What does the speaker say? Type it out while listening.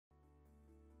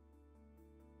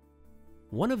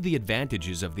One of the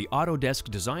advantages of the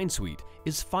Autodesk Design Suite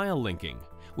is file linking,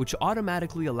 which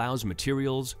automatically allows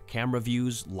materials, camera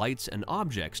views, lights, and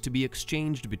objects to be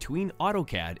exchanged between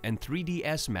AutoCAD and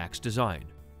 3ds Max Design.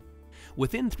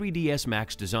 Within 3ds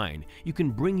Max Design, you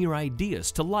can bring your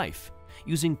ideas to life,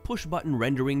 using push-button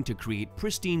rendering to create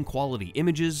pristine quality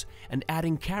images and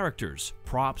adding characters,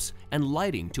 props, and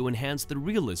lighting to enhance the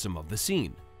realism of the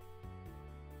scene.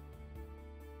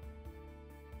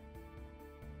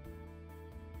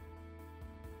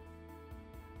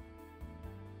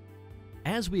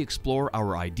 As we explore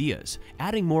our ideas,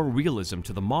 adding more realism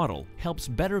to the model helps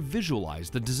better visualize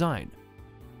the design.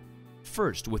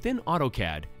 First, within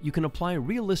AutoCAD, you can apply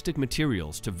realistic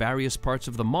materials to various parts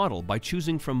of the model by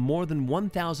choosing from more than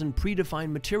 1,000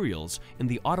 predefined materials in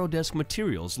the Autodesk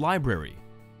Materials library.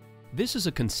 This is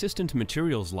a consistent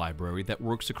materials library that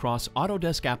works across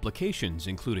Autodesk applications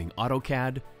including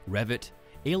AutoCAD, Revit,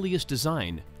 Alias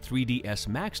Design, 3ds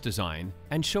Max Design,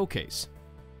 and Showcase.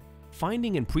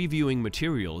 Finding and previewing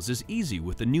materials is easy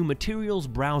with the new Materials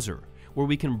browser, where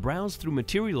we can browse through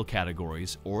material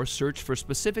categories or search for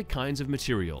specific kinds of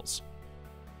materials.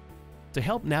 To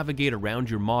help navigate around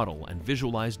your model and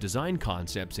visualize design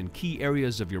concepts in key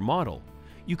areas of your model,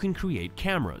 you can create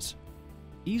cameras.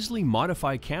 Easily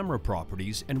modify camera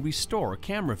properties and restore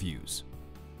camera views.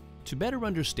 To better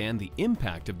understand the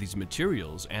impact of these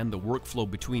materials and the workflow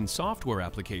between software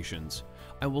applications,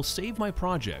 I will save my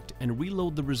project and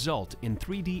reload the result in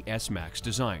 3ds Max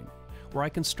Design, where I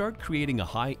can start creating a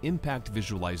high-impact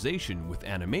visualization with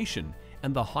animation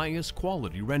and the highest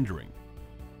quality rendering.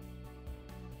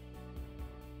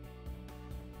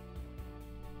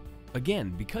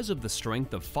 Again, because of the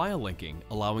strength of file linking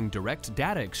allowing direct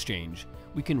data exchange,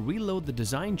 we can reload the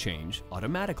design change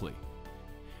automatically.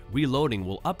 Reloading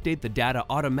will update the data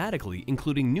automatically,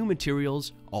 including new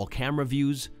materials, all camera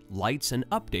views, lights, and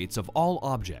updates of all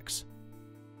objects.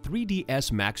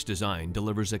 3ds Max Design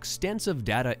delivers extensive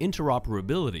data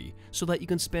interoperability so that you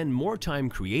can spend more time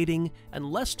creating and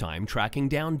less time tracking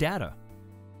down data.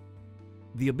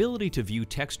 The ability to view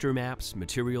texture maps,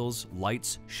 materials,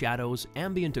 lights, shadows,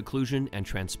 ambient occlusion, and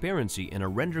transparency in a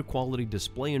render quality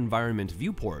display environment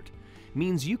viewport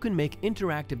means you can make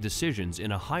interactive decisions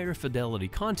in a higher fidelity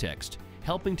context,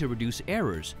 helping to reduce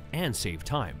errors and save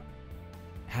time.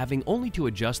 Having only to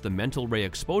adjust the mental ray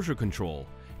exposure control,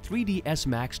 3ds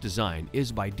Max Design is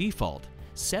by default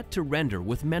set to render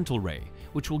with mental ray,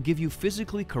 which will give you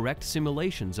physically correct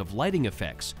simulations of lighting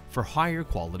effects for higher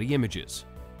quality images.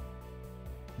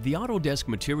 The Autodesk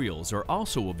materials are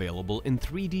also available in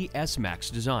 3ds Max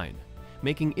Design,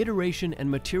 making iteration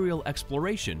and material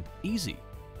exploration easy.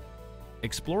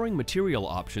 Exploring material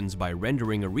options by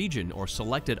rendering a region or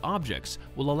selected objects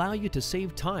will allow you to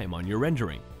save time on your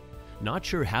rendering. Not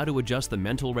sure how to adjust the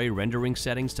mental ray rendering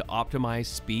settings to optimize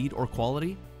speed or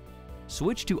quality?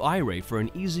 Switch to iRay for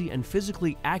an easy and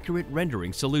physically accurate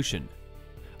rendering solution.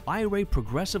 iRay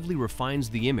progressively refines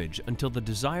the image until the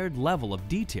desired level of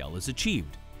detail is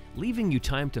achieved, leaving you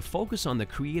time to focus on the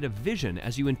creative vision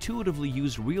as you intuitively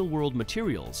use real-world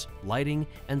materials, lighting,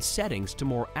 and settings to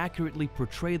more accurately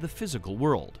portray the physical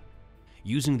world.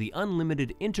 Using the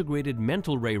unlimited integrated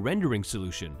mental ray rendering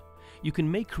solution, you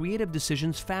can make creative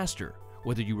decisions faster,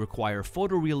 whether you require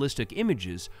photorealistic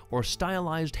images or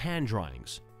stylized hand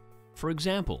drawings. For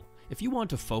example, if you want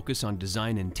to focus on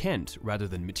design intent rather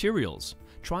than materials,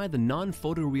 try the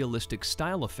non-photorealistic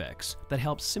style effects that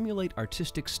help simulate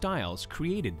artistic styles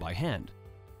created by hand.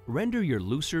 Render your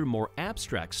looser, more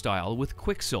abstract style with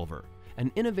Quicksilver,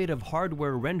 an innovative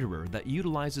hardware renderer that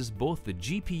utilizes both the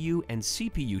GPU and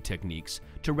CPU techniques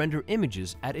to render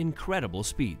images at incredible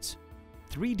speeds.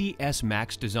 3ds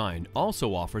Max Design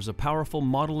also offers a powerful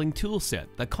modeling toolset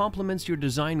that complements your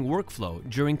design workflow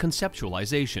during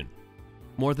conceptualization.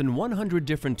 More than 100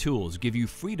 different tools give you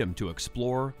freedom to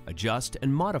explore, adjust,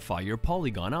 and modify your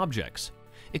polygon objects.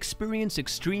 Experience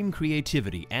extreme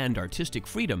creativity and artistic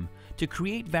freedom to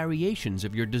create variations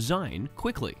of your design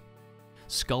quickly.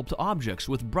 Sculpt objects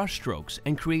with brushstrokes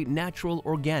and create natural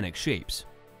organic shapes.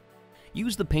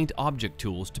 Use the Paint Object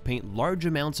tools to paint large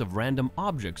amounts of random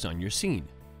objects on your scene.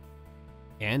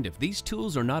 And if these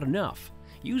tools are not enough,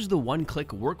 use the one-click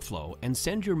workflow and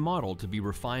send your model to be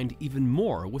refined even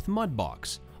more with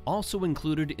Mudbox, also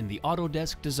included in the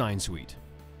Autodesk Design Suite.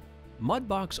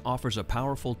 Mudbox offers a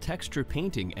powerful texture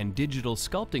painting and digital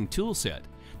sculpting toolset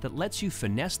that lets you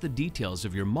finesse the details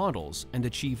of your models and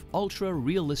achieve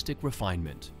ultra-realistic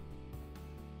refinement.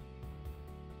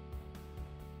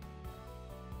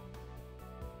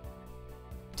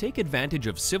 Take advantage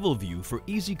of Civil View for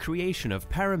easy creation of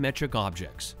parametric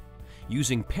objects.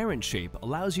 Using parent shape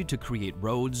allows you to create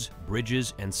roads,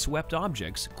 bridges, and swept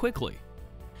objects quickly.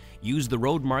 Use the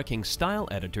road marking style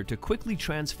editor to quickly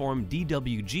transform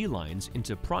DWG lines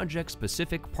into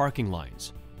project-specific parking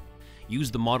lines.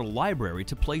 Use the model library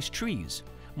to place trees,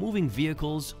 moving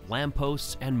vehicles,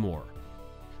 lampposts, and more.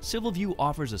 CivilView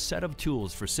offers a set of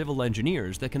tools for civil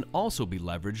engineers that can also be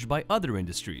leveraged by other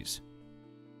industries.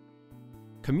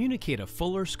 Communicate a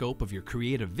fuller scope of your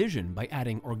creative vision by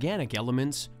adding organic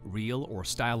elements, real or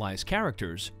stylized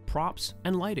characters, props,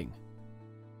 and lighting.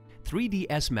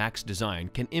 3ds Max Design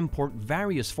can import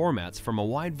various formats from a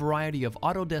wide variety of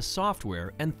Autodesk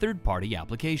software and third-party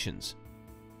applications.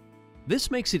 This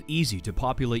makes it easy to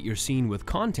populate your scene with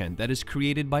content that is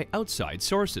created by outside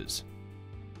sources.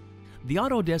 The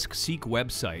Autodesk Seek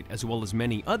website, as well as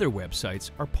many other websites,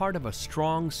 are part of a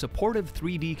strong, supportive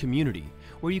 3D community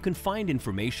where you can find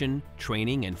information,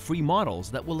 training, and free models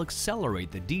that will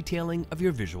accelerate the detailing of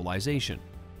your visualization.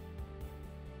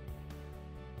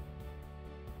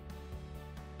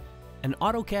 An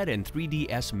AutoCAD and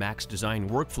 3ds Max Design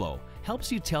workflow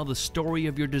helps you tell the story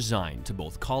of your design to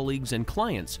both colleagues and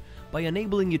clients by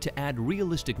enabling you to add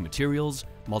realistic materials,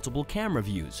 multiple camera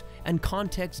views, and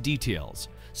context details,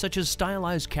 such as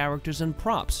stylized characters and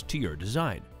props to your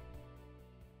design.